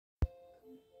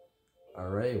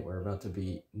Alright, we're about to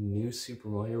beat New Super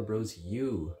Mario Bros.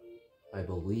 U, I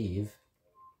believe.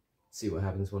 See what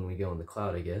happens when we go in the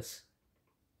cloud, I guess.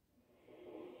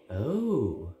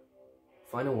 Oh!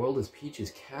 Final world is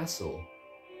Peach's castle.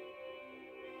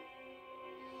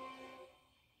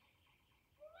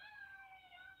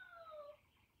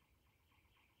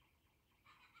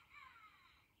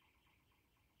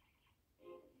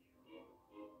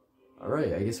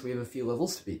 Alright, I guess we have a few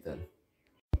levels to beat then.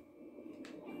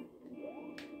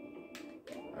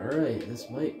 Alright, this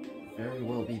might very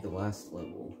well be the last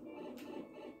level.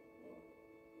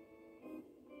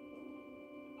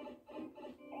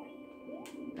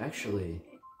 Actually...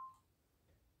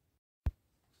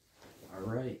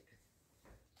 Alright.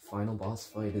 Final boss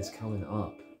fight is coming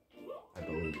up, I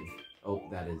believe. Oh,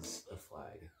 that is a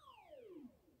flag.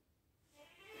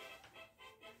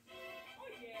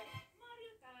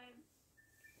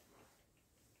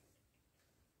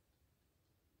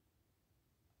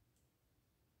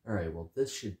 Alright, well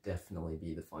this should definitely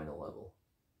be the final level.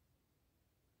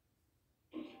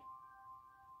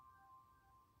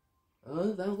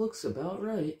 That looks about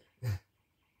right.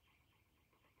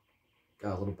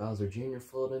 Got a little Bowser Jr.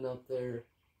 floating up there.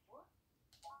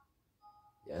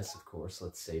 Yes, of course,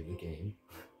 let's save the game.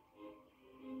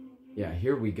 Yeah,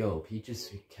 here we go. Peach's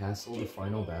Castle, the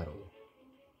final battle.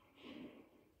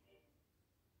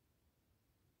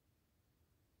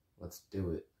 Let's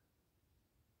do it.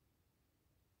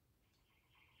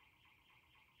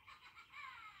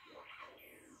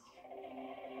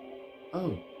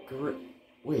 Oh, great.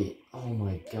 Wait, oh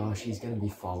my gosh, he's gonna be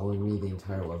following me the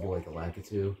entire level like a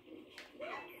Lakitu?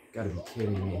 Gotta be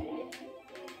kidding me.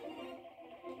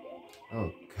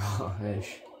 Oh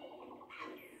gosh.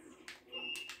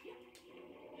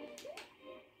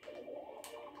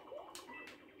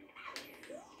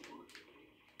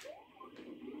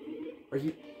 Are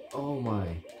you... Oh my.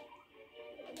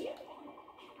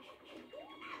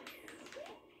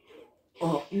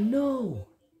 Oh no!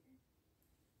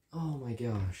 Oh my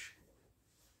gosh.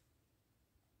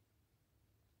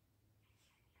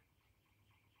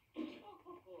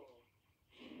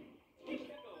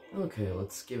 Okay,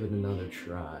 let's give it another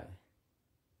try.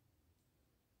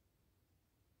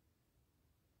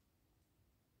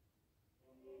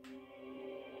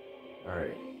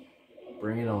 Alright.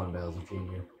 Bring it on, Bowser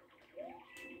Jr.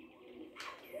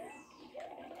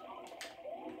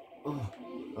 Oh,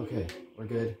 okay. We're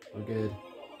good. We're good.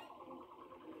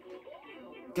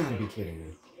 Gotta be kidding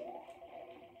me.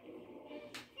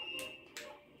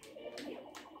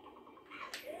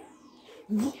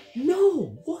 What?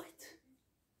 No! What?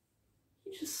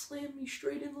 He just slammed me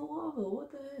straight in the lava.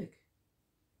 What the heck?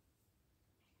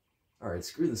 Alright,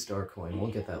 screw the star coin.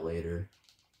 We'll get that later.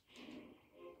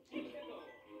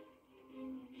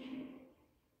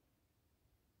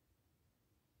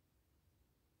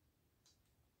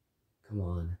 Come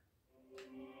on.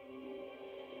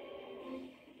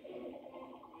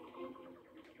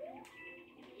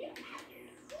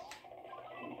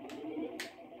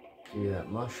 Give me that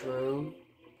mushroom.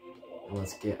 And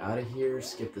let's get out of here.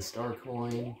 Skip the star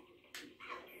coin.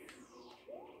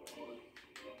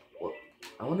 Well,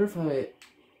 I wonder if I...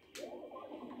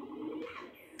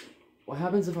 What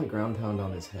happens if I ground pound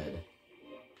on his head?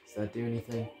 Does that do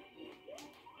anything?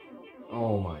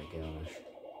 Oh my gosh.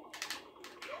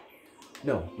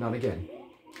 No, not again.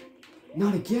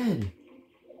 Not again!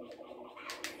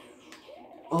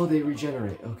 Oh, they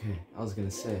regenerate. Okay, I was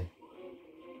gonna say.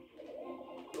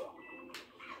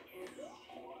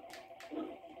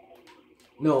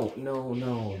 No, no,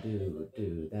 no,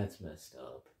 dude, that's messed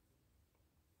up.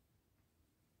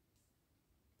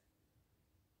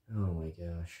 Oh my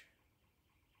gosh.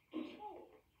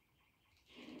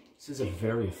 This is a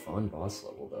very fun boss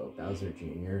level though. Bowser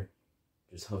Jr.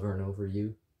 just hovering over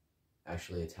you,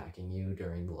 actually attacking you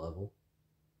during the level.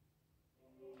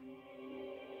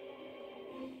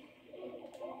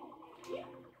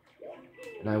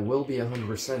 And I will be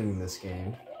 100%ing this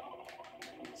game,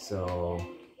 so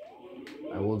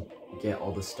I will get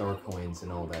all the star coins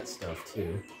and all that stuff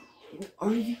too.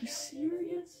 Are you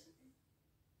serious?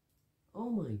 Oh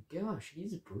my gosh,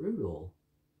 he's brutal.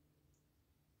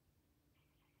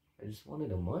 I just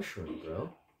wanted a mushroom,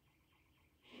 bro.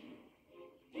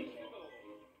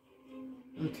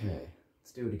 Okay,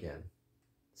 let's do it again.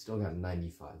 Still got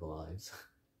 95 lives.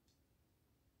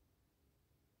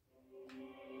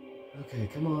 Okay,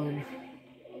 come on.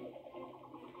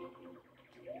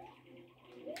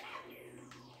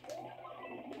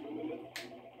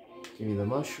 Give me the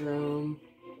mushroom,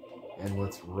 and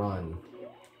let's run.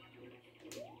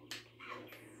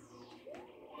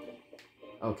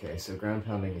 Okay, so ground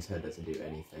pounding his head doesn't do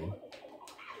anything.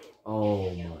 Oh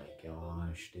my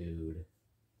gosh, dude.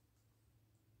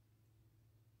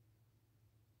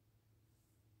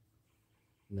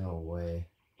 No way.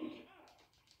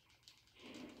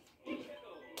 I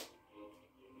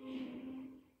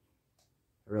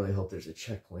really hope there's a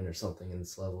checkpoint or something in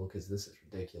this level, because this is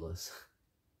ridiculous.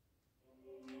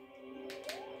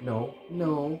 No,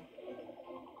 no.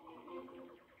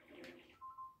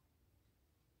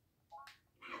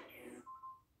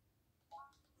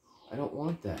 I don't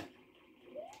want that.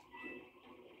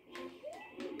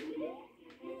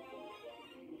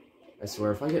 I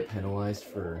swear, if I get penalized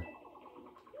for...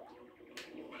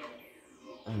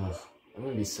 I'm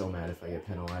gonna be so mad if I get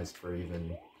penalized for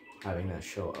even having that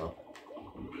show up.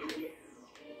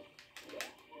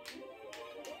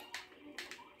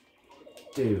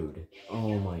 Dude,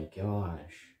 oh my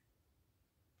gosh.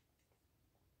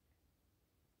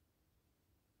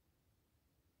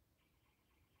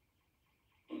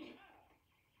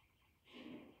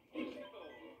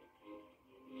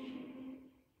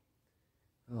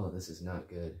 Oh, this is not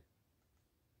good.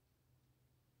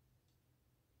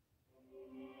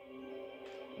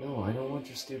 No, I don't want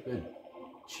your stupid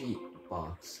cheat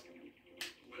box.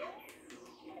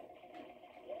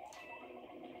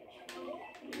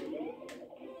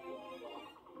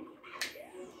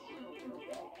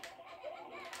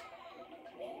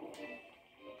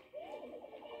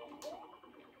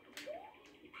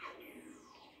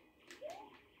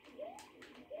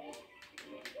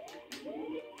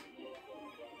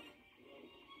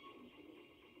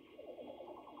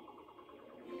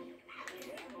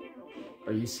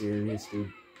 Are you serious,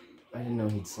 dude? I didn't know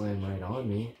he'd slam right on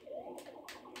me.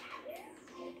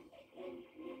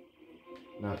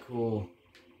 Not cool.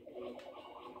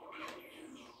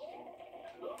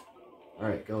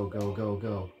 Alright, go, go, go,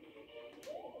 go.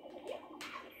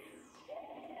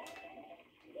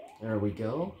 There we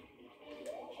go.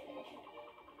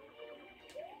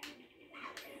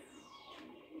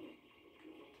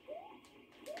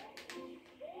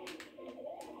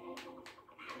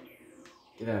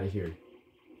 Get out of here.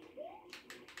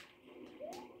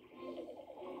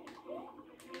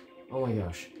 Oh my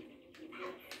gosh.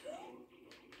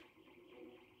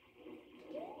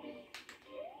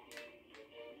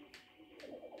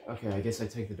 Okay, I guess I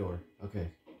take the door. Okay.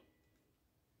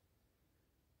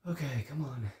 Okay, come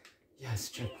on. Yes,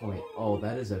 checkpoint. Oh,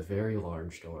 that is a very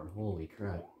large door. Holy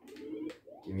crap.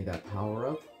 Give me that power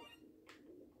up.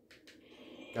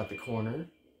 Got the corner.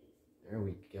 There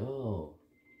we go.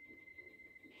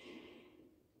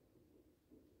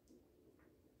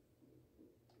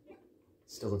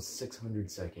 Still have 600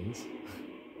 seconds.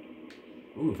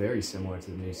 Ooh, very similar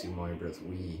to the new Super Mario Bros.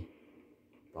 Wii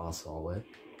boss hallway.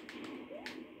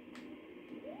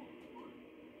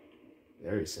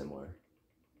 Very similar.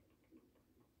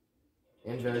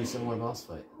 And very similar boss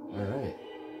fight. Alright.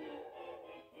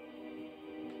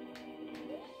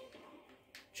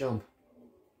 Jump.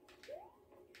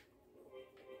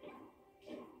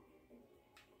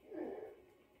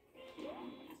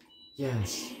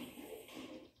 Yes.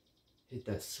 Hit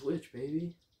that switch,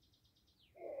 baby.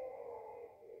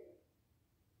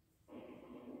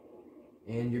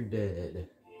 And you're dead.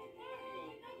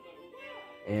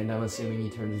 And I'm assuming he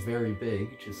turns very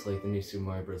big, just like the new Super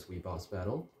Mario Bros. Wii boss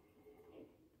battle.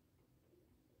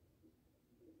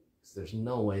 So there's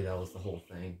no way that was the whole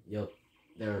thing. Yep.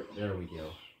 There we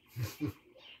go.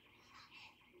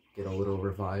 Get a little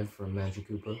revive from Magic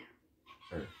Koopa.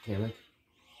 Or Kamek.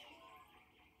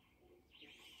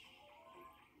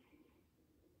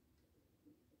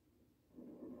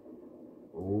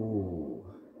 Ooh.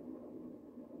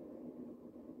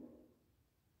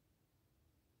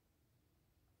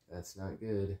 That's not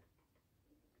good.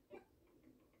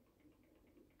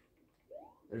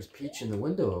 There's Peach in the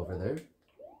window over there.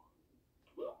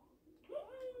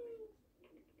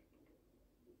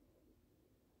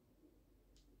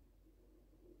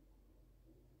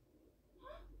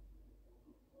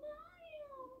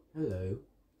 Hello.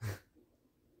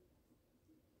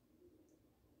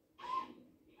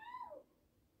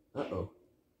 Uh-oh.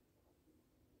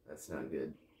 That's not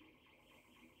good.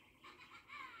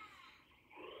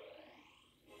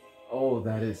 Oh,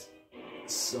 that is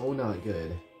so not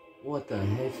good. What the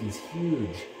heck? He's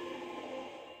huge.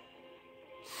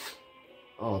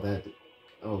 Oh, that...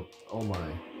 Oh my.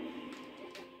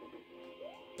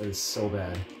 That is so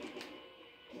bad.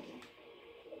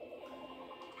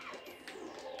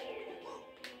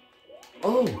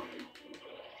 Oh!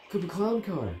 Koopa Clown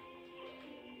Car!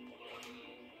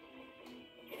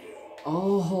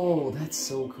 Oh, that's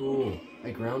so cool.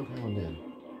 I ground pound him.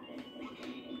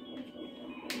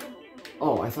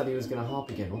 Oh, I thought he was gonna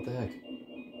hop again. What the heck?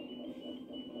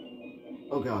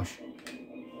 Oh gosh.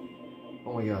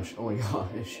 Oh my gosh, oh my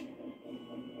gosh.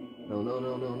 No, no,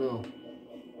 no, no, no.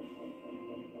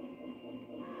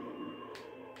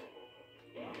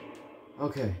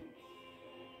 Okay.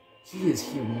 He is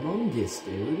humongous,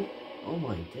 dude. Oh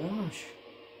my gosh.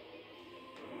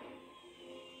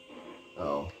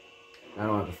 Uh-oh. I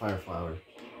don't have a fire flower.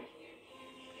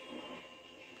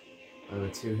 I have a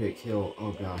 2-hit kill.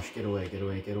 Oh gosh, get away, get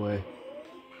away, get away.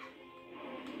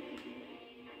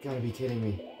 Gotta be kidding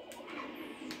me.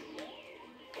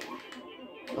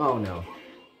 Oh no.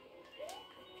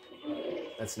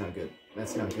 That's not good.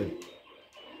 That's not good.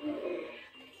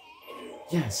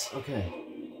 Yes, okay.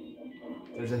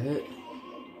 There's a hit.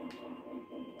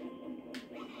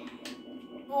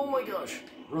 Oh my gosh.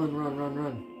 Run, run, run,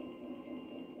 run.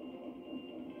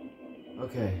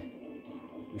 Okay.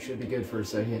 We should be good for a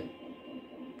second.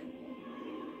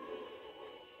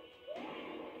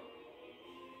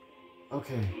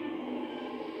 Okay.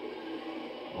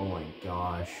 Oh my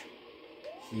gosh.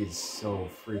 He is so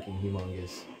freaking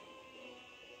humongous.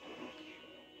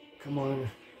 Come on.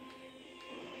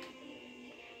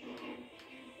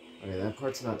 Okay, that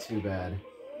part's not too bad.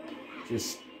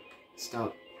 Just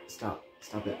stop, stop,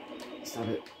 stop it, stop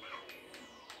it.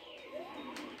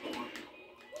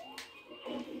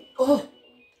 Oh!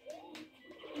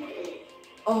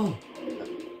 Oh!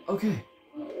 Okay.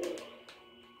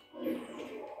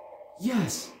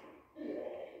 Yes!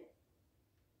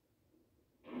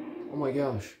 Oh my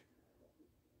gosh.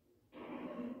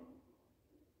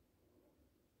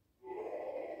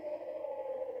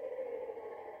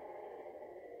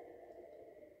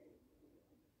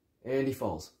 And he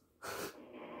falls.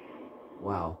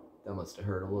 Wow, that must have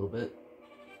hurt a little bit.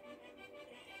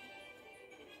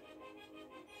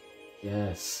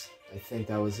 Yes, I think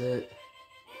that was it.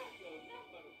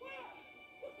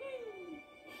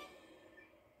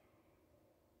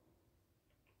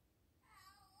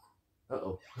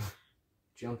 Uh-oh.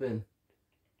 Jump in.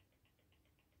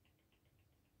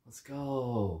 Let's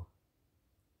go.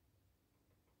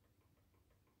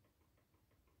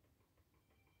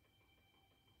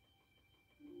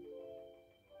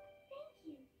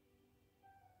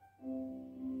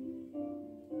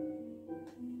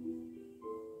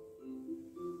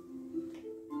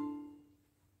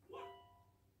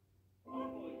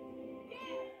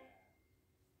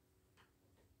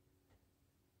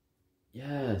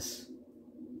 Yes.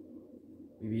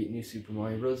 We beat New Super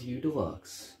Mario Bros. U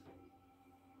Deluxe.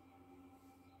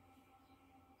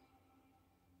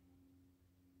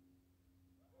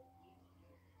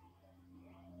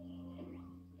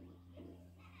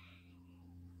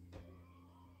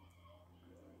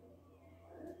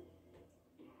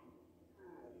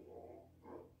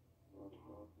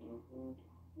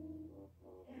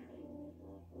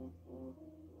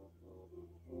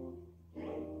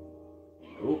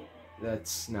 Oh,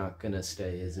 that's not gonna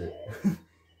stay, is it?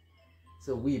 It's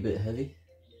a wee bit heavy.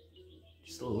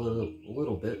 Just a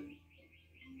little bit.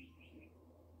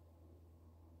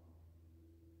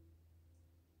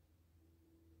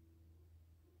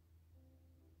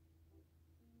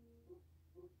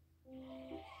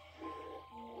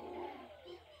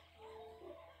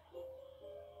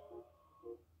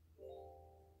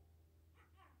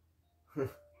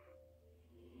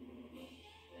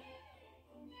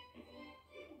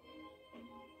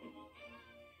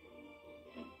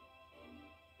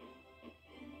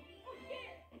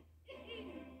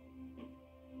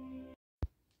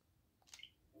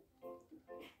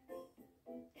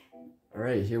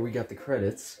 Alright, here we got the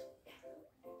credits.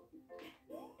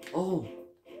 Oh!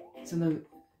 Is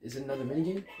it another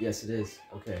minigame? Yes, it is.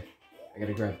 Okay. I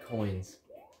gotta grab coins.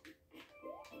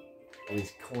 All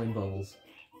these coin bubbles.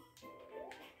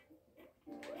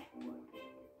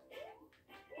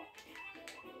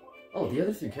 Oh, the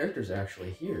other 3 characters are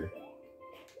actually here.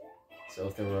 So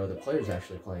if there were other players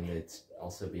actually playing, they'd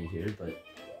also be here, but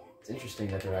it's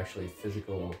interesting that they're actually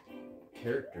physical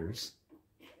characters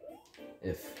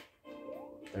if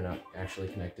they're not actually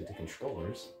connected to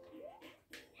controllers.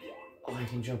 Oh, I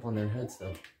can jump on their heads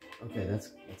though. Okay,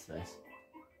 that's nice.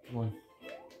 Come on.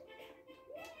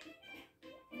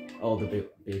 Oh, the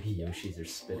baby Yoshis are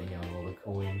spitting out all the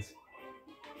coins.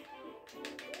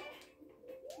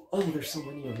 Oh, there's so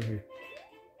many over here.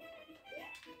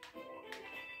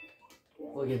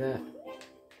 Look at that.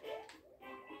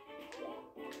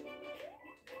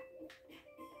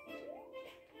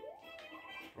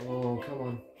 Oh, come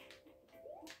on.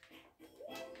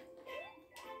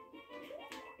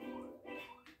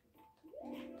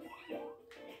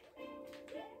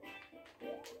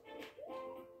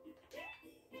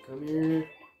 Come here.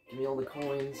 Give me all the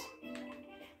coins.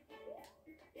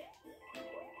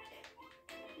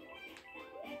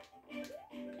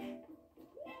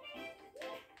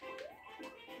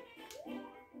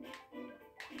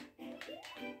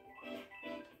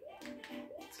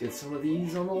 get some of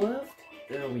these on the left.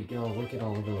 There we go. Look at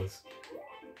all of those.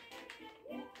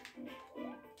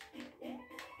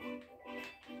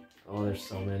 Oh, there's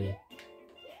so many.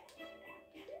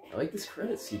 I like this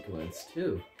credit sequence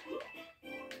too.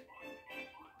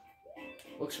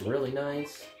 Looks really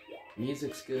nice.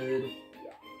 Music's good.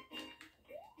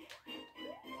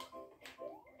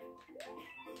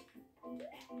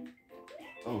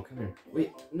 Oh, come here.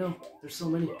 Wait, no, there's so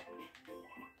many.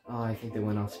 Oh, I think they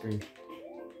went off screen.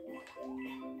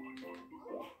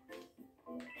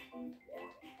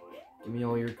 Give me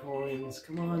all your coins,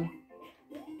 come on.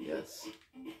 Yes.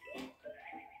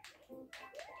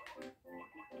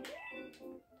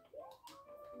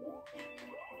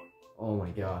 Oh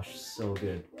my gosh, so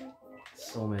good.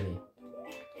 So many.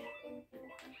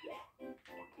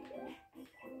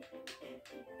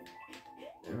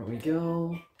 There we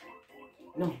go.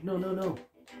 No, no, no, no.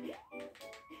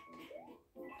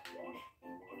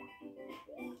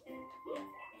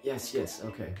 Yes, yes,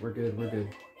 okay, we're good, we're good.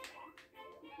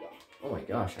 Oh my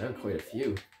gosh, I have quite a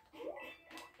few.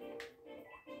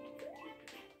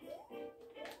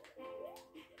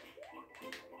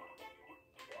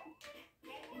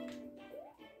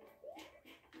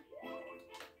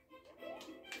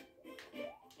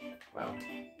 Wow.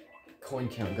 Coin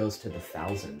count goes to the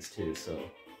thousands too, so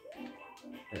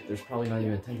there's probably not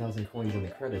even 10,000 coins in the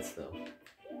credits though.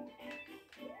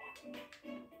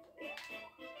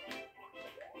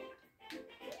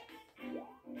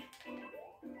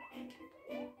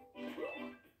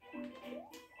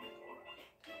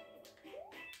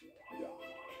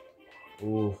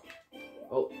 Ooh.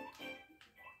 Oh.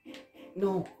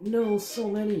 No, no, so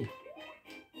many.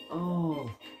 Oh.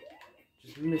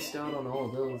 Just missed out on all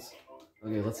of those.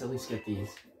 Okay, let's at least get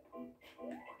these.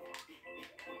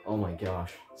 Oh my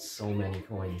gosh, so many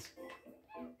coins.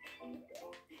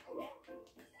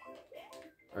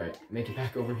 Alright, make it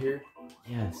back over here.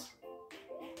 Yes.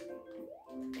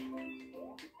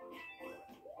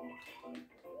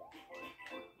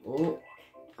 Oh,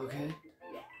 okay.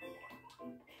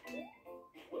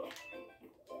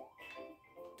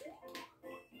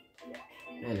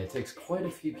 Man, it takes quite a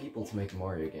few people to make a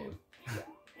Mario game.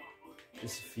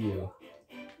 Just a few.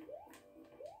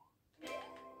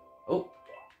 Oh!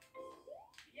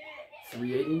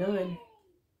 389.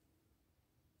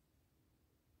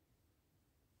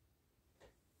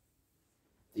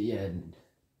 The end.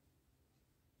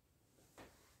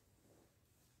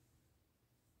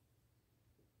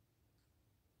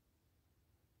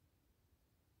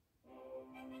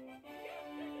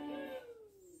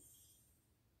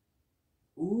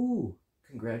 Ooh!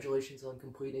 Congratulations on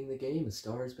completing the game. A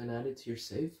star has been added to your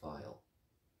save file.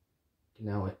 You can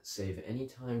now save any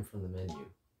time from the menu.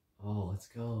 Oh, let's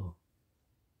go.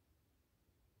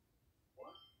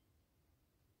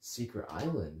 Secret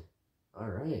Island.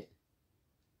 Alright.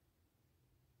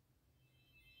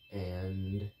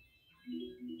 And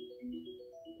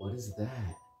what is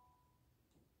that?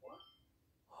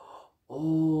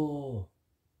 Oh!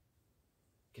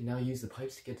 Can now use the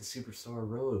pipes to get to Superstar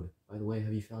Road. By the way,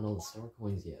 have you found all the star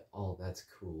coins yet? Oh, that's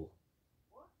cool.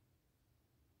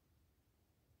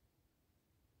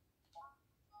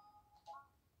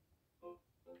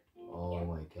 Oh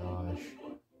my gosh.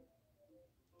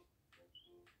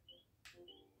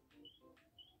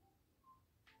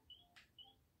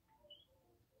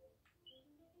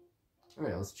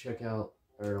 Alright, let's check out,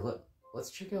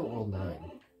 let's check out World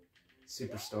 9.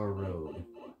 Superstar Road.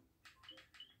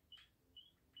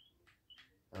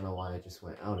 I don't know why I just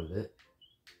went out of it.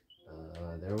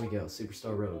 There we go,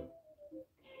 Superstar Road.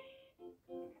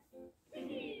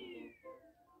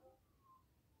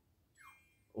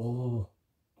 Oh,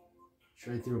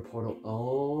 straight through a portal.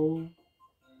 Oh.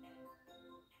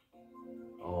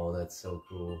 Oh, that's so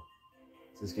cool.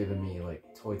 This is giving me like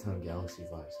Toy Time Galaxy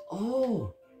vibes.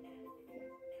 Oh,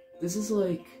 this is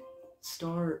like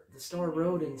the Star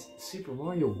Road in Super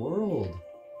Mario World.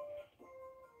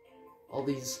 All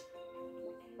these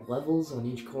levels on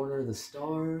each corner of the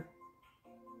star.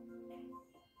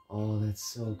 Oh,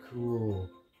 that's so cool.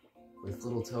 With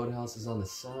little toad houses on the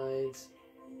sides.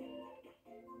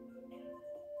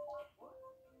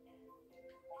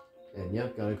 And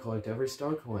yep, gotta collect every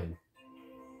star coin.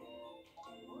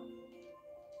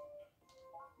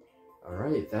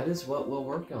 Alright, that is what we'll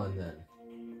work on then.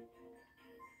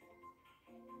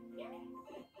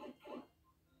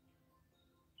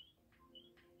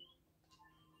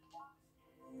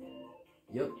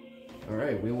 Yep.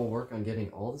 Alright, we will work on getting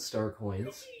all the star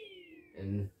coins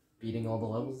and beating all the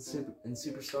levels in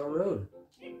Superstar Road.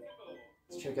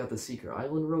 Let's check out the Secret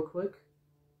Island real quick.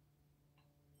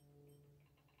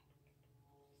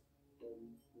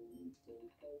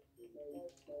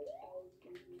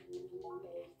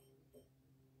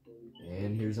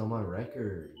 And here's all my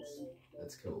records.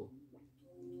 That's cool.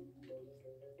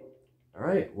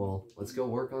 Alright, well, let's go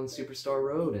work on Superstar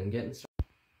Road and getting started.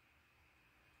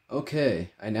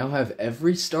 Okay, I now have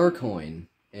every star coin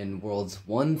in worlds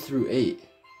 1 through 8.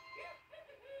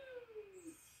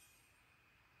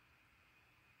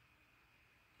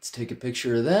 Let's take a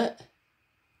picture of that.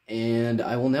 And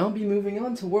I will now be moving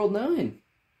on to world 9.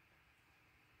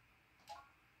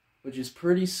 Which is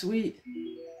pretty sweet.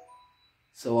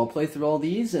 So I'll play through all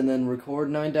these and then record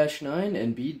 9-9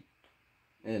 and beat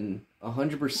and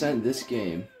 100% this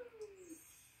game.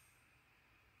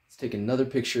 Let's take another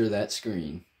picture of that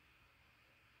screen.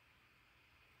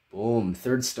 Boom,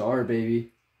 3rd star,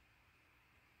 baby.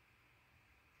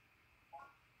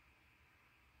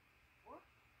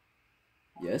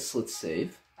 Yes, let's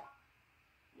save.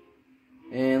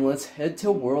 And let's head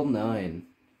to World 9.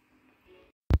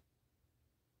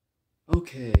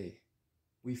 Okay,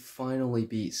 we finally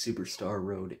beat Superstar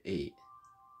Road 8.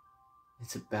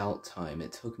 It's about time.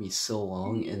 It took me so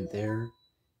long, and there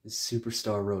is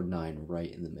Superstar Road 9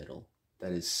 right in the middle.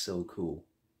 That is so cool.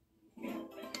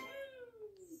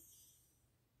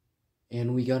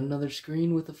 And we got another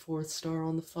screen with a 4th star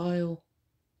on the file.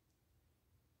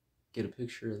 Get a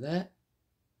picture of that.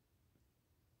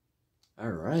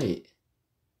 Alright.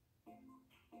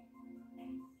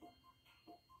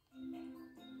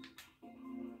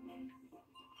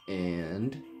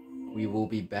 And we will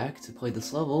be back to play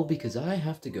this level because I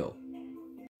have to go.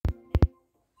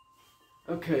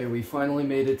 Okay, we finally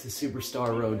made it to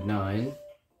Superstar Road 9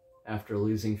 after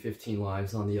losing 15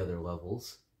 lives on the other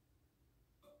levels.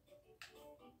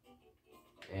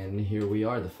 And here we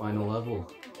are, the final level.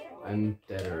 I'm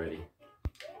dead already.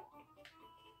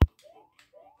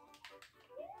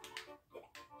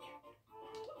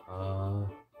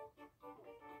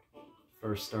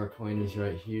 First star coin is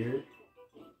right here.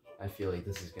 I feel like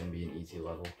this is going to be an easy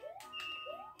level.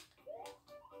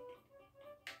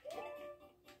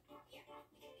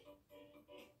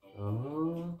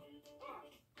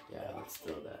 Yeah, let's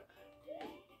throw that.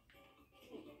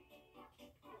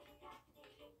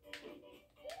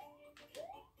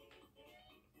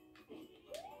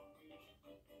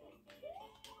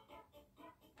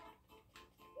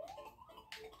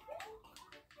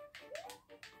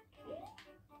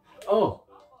 Oh!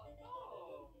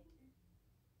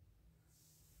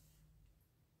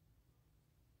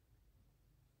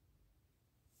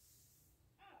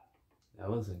 That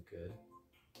wasn't good.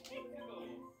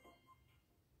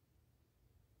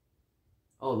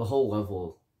 Oh, the whole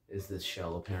level is this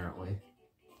shell, apparently.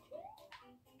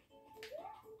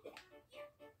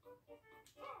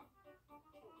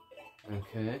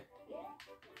 Okay.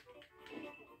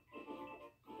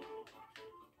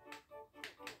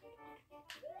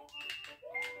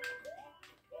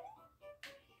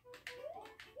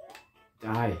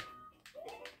 Die.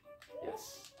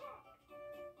 Yes.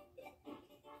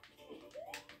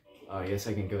 Oh, I guess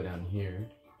I can go down here.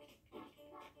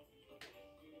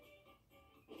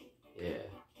 Yeah.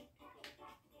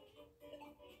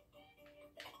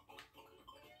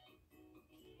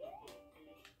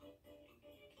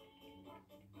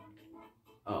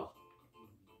 Oh.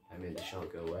 I made the shell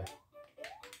go away.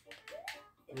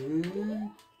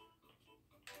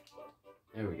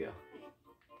 There we go.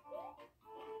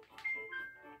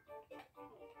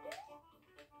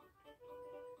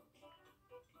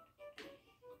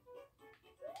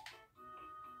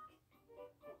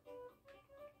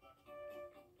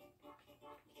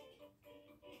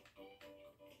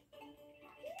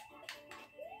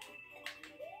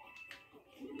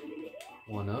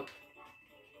 One up.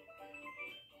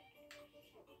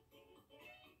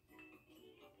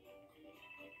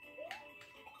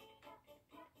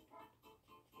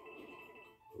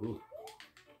 Ooh.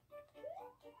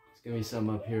 There's gonna be some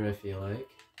up here, I feel like.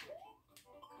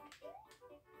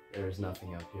 There's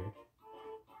nothing up here.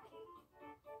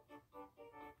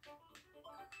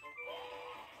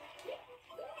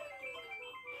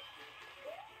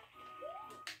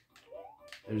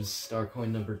 There's star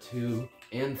coin number 2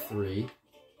 and 3.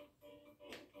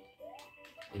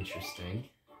 Interesting.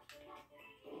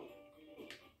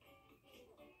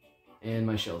 And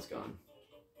my shell's gone.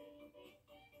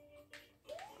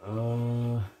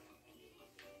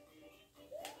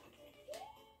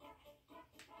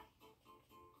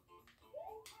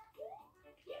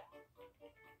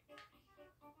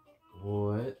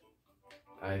 What?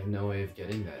 I have no way of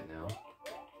getting that now.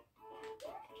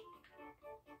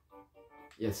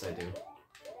 Yes, I do.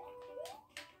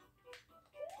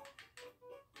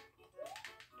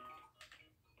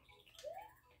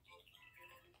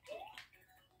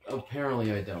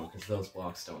 Apparently I don't, because those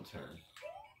blocks don't turn.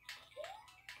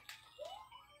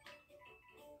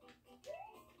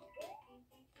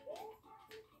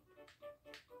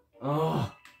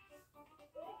 Oh!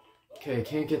 Okay,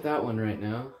 can't get that one right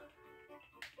now.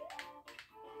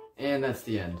 And that's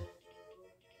the end.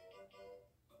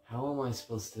 How am I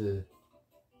supposed to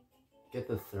get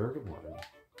the third one?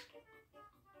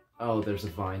 Oh, there's a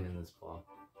vine in this block.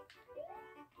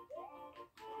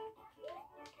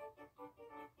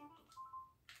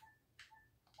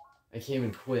 I can't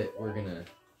even quit. We're gonna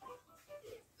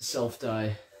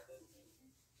self-die.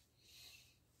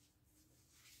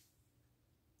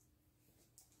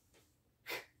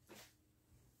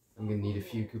 I'm gonna need a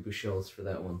few Koopa shells for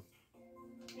that one.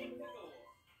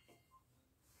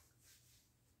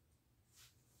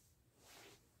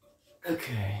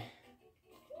 Okay.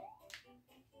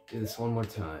 Do this one more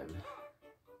time.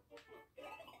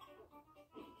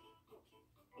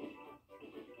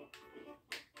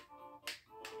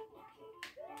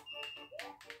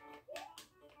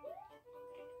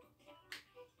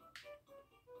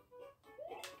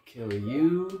 Kill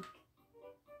you.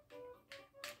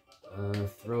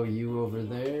 Throw you over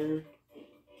there.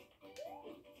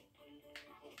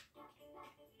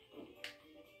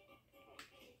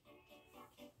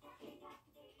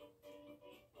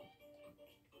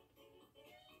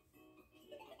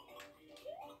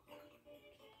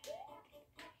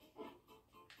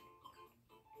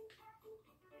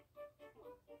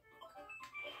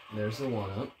 There's the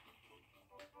one-up.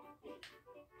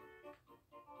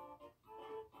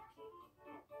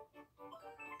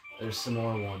 There's some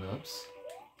more one-ups.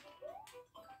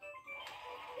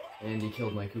 And he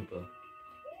killed my Koopa.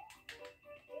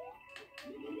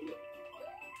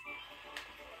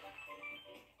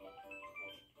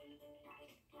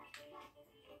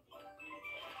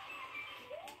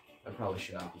 I probably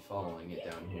should not be following it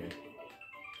down here.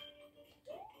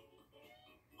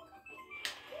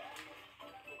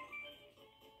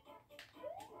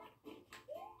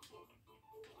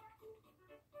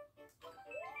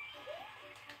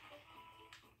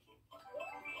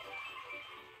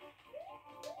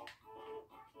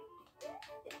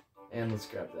 And let's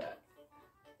grab that.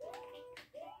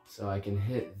 So I can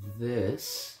hit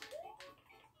this.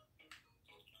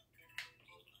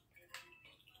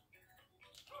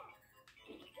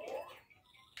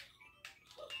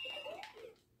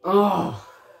 Oh!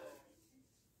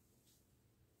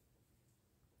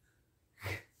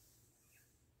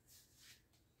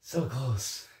 So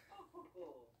close.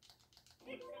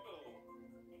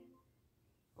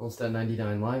 Almost at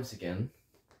 99 lives again.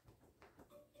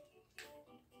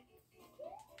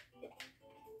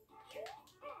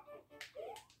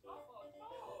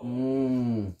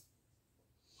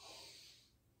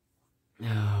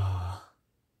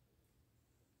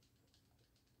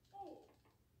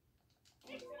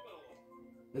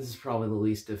 This is probably the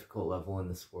least difficult level in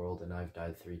this world, and I've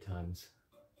died 3 times.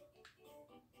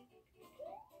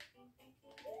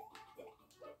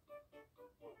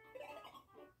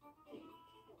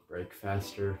 Break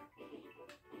faster.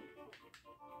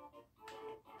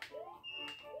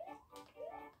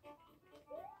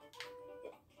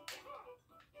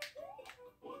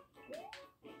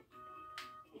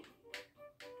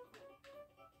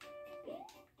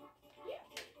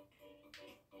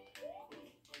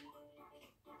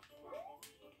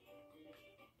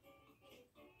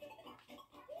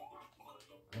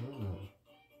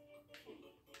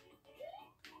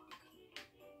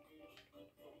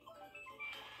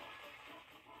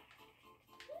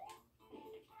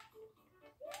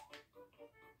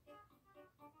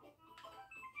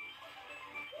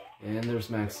 And there's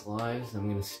max lives. I'm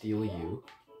gonna steal you.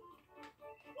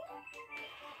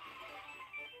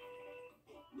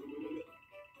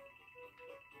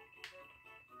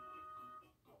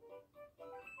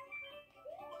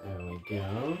 There we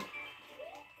go.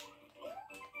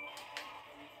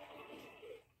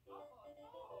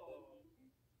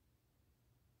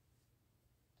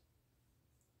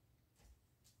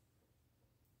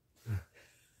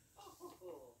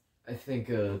 I think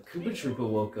Koopa Troopa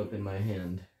woke up in my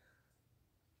hand.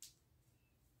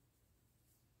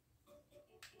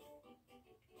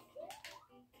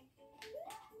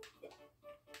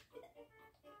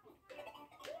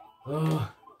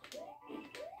 Oh,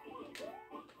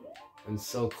 I'm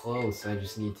so close. I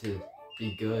just need to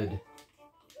be good.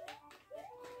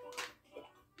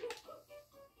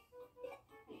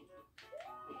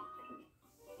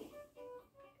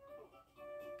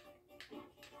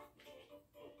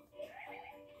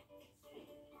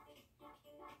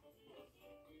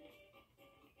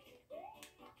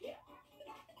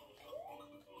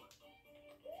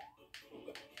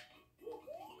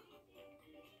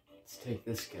 Let's take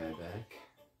this guy back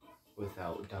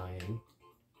without dying.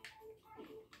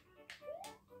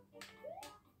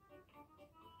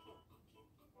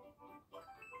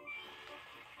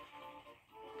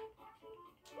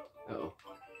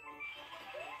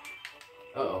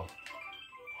 Uh-oh.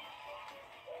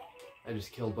 I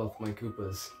just killed both my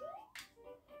Koopas.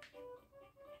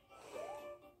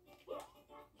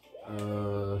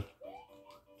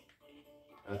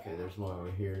 Okay, there's more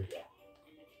over here.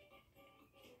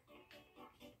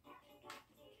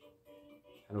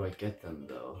 How do I get them,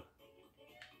 though?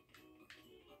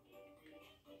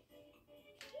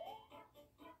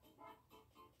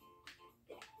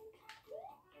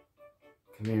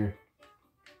 Come here.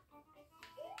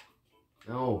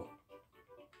 No.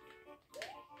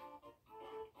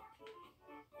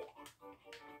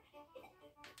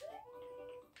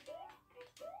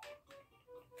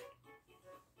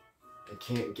 I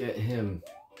can't get him.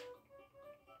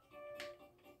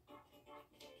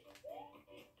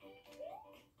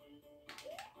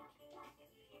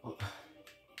 Oh.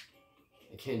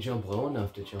 I can't jump low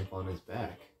enough to jump on his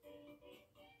back.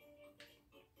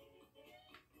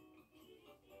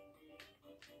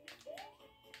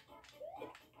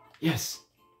 Yes!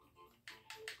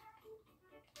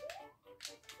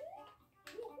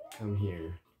 Come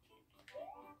here.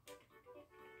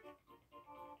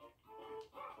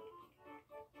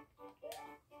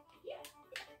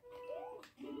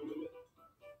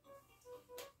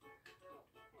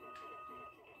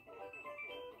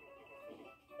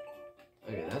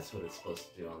 Okay, that's what it's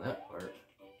supposed to do on that part.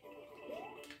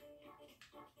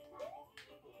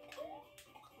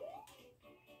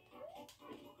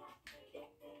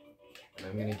 And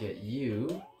I'm gonna get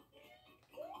you.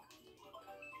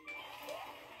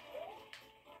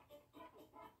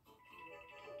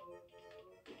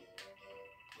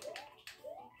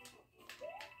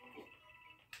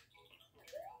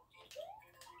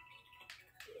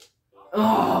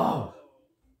 Oh!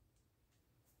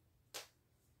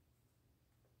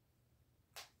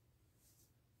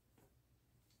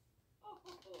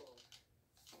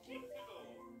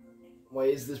 Why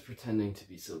is this pretending to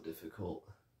be so difficult?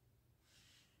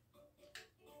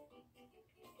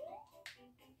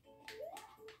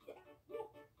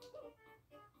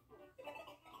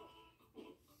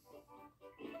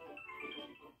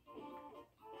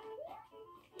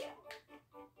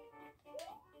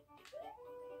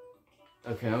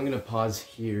 Okay, I'm gonna pause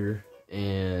here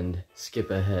and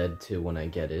skip ahead to when I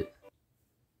get it.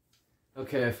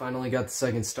 Okay, I finally got the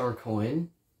second star coin.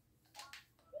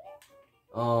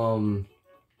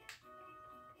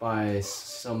 By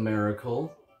some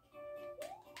miracle.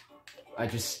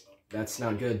 That's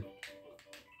not good.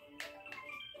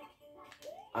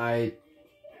 I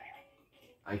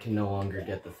can no longer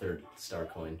get the third star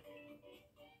coin.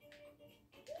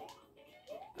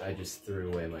 I just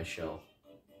threw away my shell.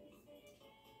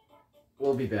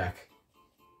 We'll be back.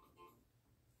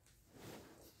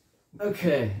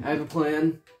 Okay, I have a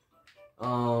plan.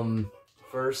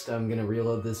 First I'm gonna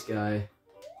reload this guy.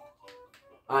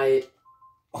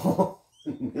 Oh,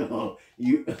 no,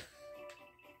 you...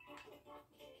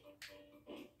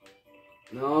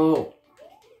 No!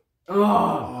 Oh!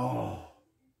 Oh.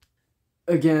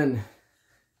 Again.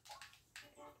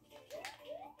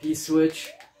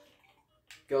 P-switch.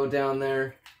 Go down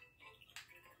there.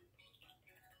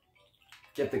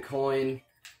 Get the coin.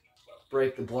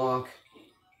 Break the block.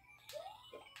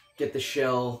 Get the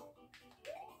shell.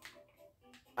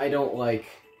 I don't like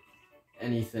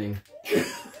anything.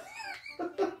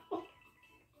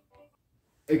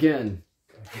 Again.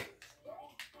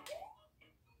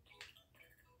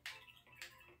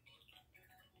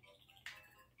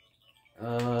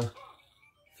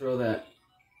 Throw that.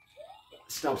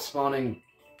 Stop spawning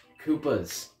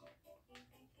Koopas.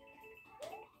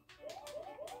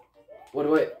 What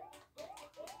do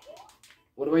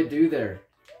I do there?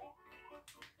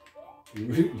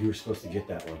 You were supposed to get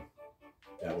that one.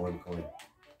 That one coin.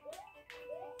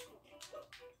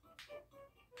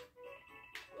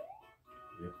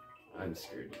 Yep. I'm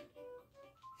screwed.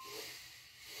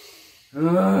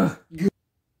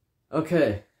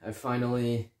 Okay, I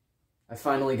finally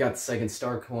got the second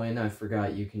star coin. I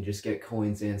forgot you can just get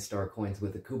coins and star coins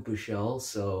with a Koopa shell,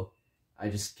 so I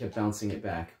just kept bouncing it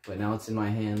back. But now it's in my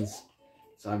hands,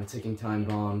 so I have a ticking time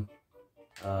bomb.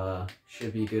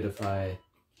 Should be good if I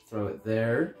throw it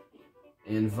there.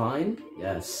 And Vine?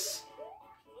 Yes.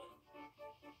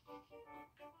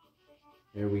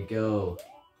 There we go.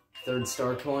 Third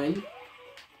star coin.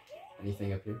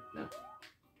 Anything up here? No.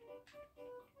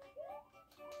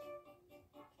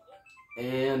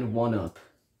 And 1-up.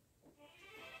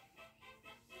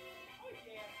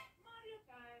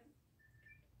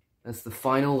 That's the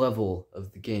final level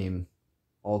of the game,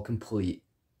 all complete,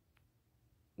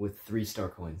 with 3 star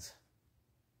coins.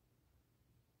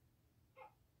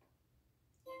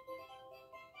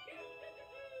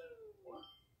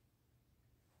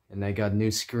 And I got a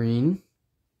new screen.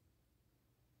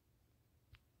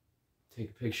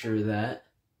 take a picture of that.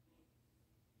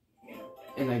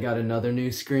 And I got another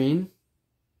new screen.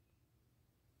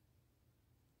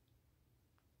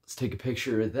 Let's take a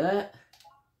picture of that.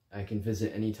 I can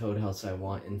visit any Toad house I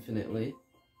want infinitely.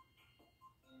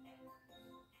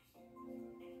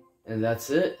 And that's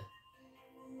it.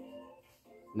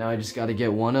 Now I just gotta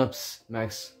get 1-ups,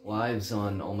 max lives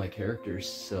on all my characters,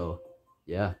 so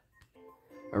yeah.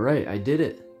 Alright, I did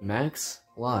it. Max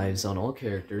lives on all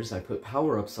characters. I put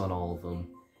power-ups on all of them.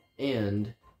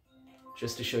 And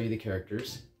just to show you the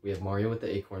characters, we have Mario with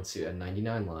the acorn suit at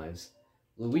 99 lives,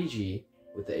 Luigi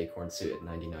with the acorn suit at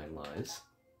 99 lives,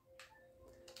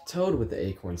 Toad with the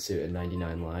acorn suit at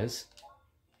 99 lives,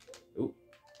 ooh,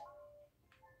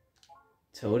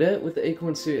 Toadette with the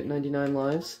acorn suit at 99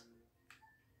 lives,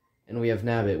 and we have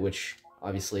Nabbit, which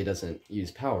obviously doesn't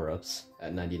use power-ups,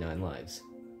 at 99 lives.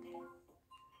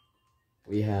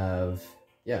 We have,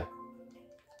 yeah,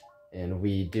 and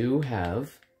we do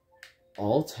have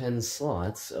all 10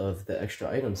 slots of the extra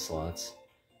item slots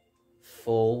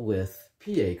full with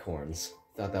P-acorns.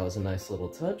 Thought that was a nice little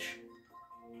touch.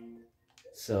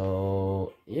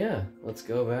 So, yeah, let's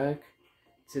go back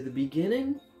to the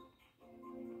beginning.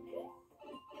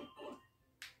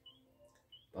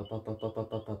 Up, up, up, up,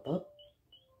 up, up, up, up.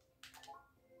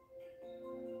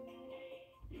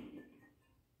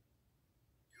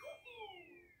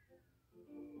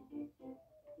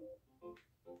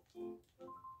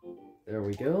 There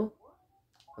we go.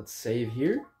 Let's save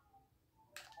here.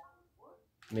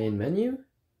 Main menu.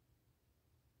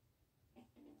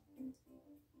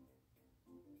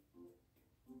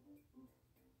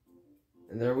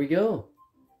 And there we go.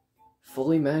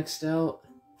 Fully maxed out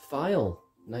file.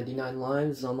 99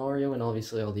 lives on Mario and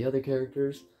obviously all the other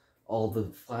characters. All the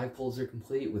flagpoles are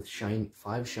complete with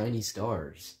 5 shiny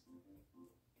stars.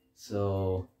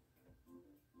 So,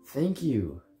 thank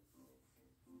you.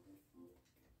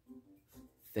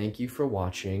 Thank you for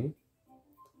watching.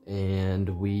 And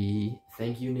we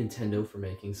thank you, Nintendo, for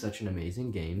making such an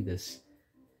amazing game. This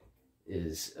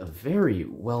is a very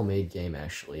well-made game,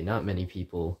 actually. Not many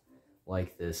people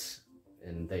like this,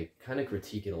 and they kind of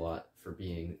critique it a lot for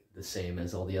being the same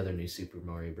as all the other new Super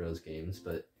Mario Bros. Games,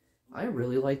 but I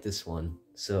really like this one.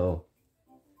 So,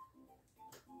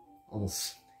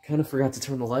 almost kind of forgot to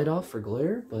turn the light off for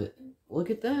glare, but look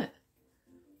at that.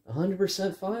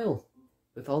 100% file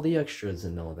with all the extras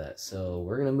and all that. So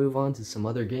we're going to move on to some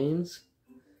other games,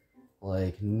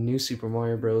 like New Super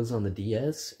Mario Bros. On the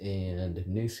DS and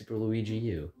New Super Luigi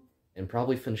U, and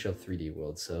probably finish up 3D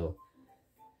World. So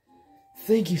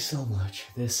thank you so much.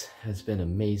 This has been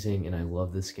amazing, and I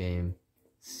love this game.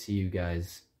 See you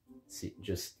guys. See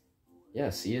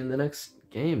you in the next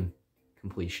game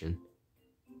completion.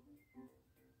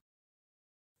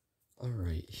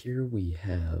 Alright, here we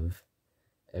have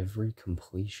every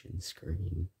completion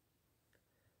screen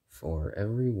for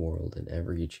every world and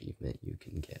every achievement you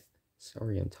can get.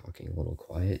 Sorry I'm talking a little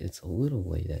quiet. It's a little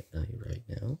late at night right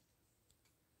now.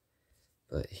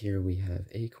 But here we have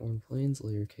Acorn Plains,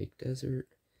 Layer Cake Desert.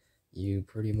 You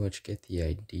pretty much get the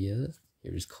idea.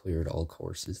 Here's cleared all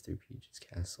courses through Peach's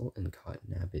Castle and caught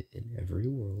Nabbit in every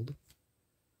world.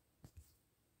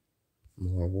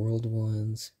 More world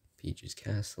ones. Peach's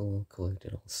Castle,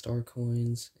 collected all star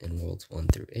coins in worlds 1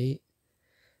 through 8.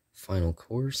 Final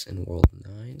course in world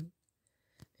 9.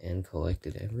 And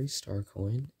collected every star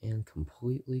coin and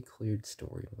completely cleared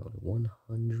story mode.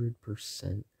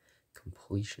 100%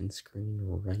 completion screen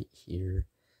right here.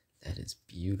 That is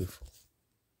beautiful.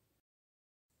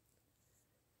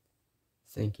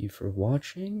 Thank you for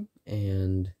watching,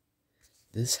 and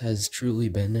this has truly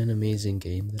been an amazing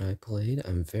game that I played.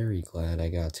 I'm very glad I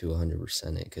got to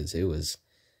 100% it, because it was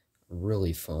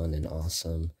really fun and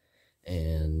awesome.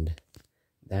 And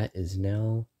that is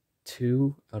now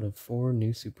 2 out of 4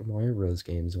 new Super Mario Bros.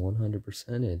 Games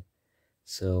 100%ed.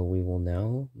 So we will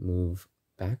now move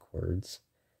backwards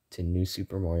to New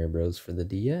Super Mario Bros. For the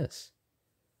DS.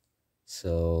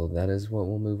 So that is what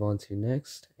we'll move on to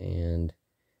next, and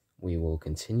we will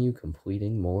continue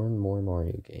completing more and more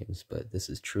Mario games, but this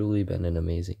has truly been an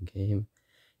amazing game,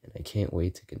 and I can't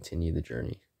wait to continue the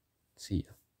journey. See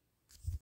ya.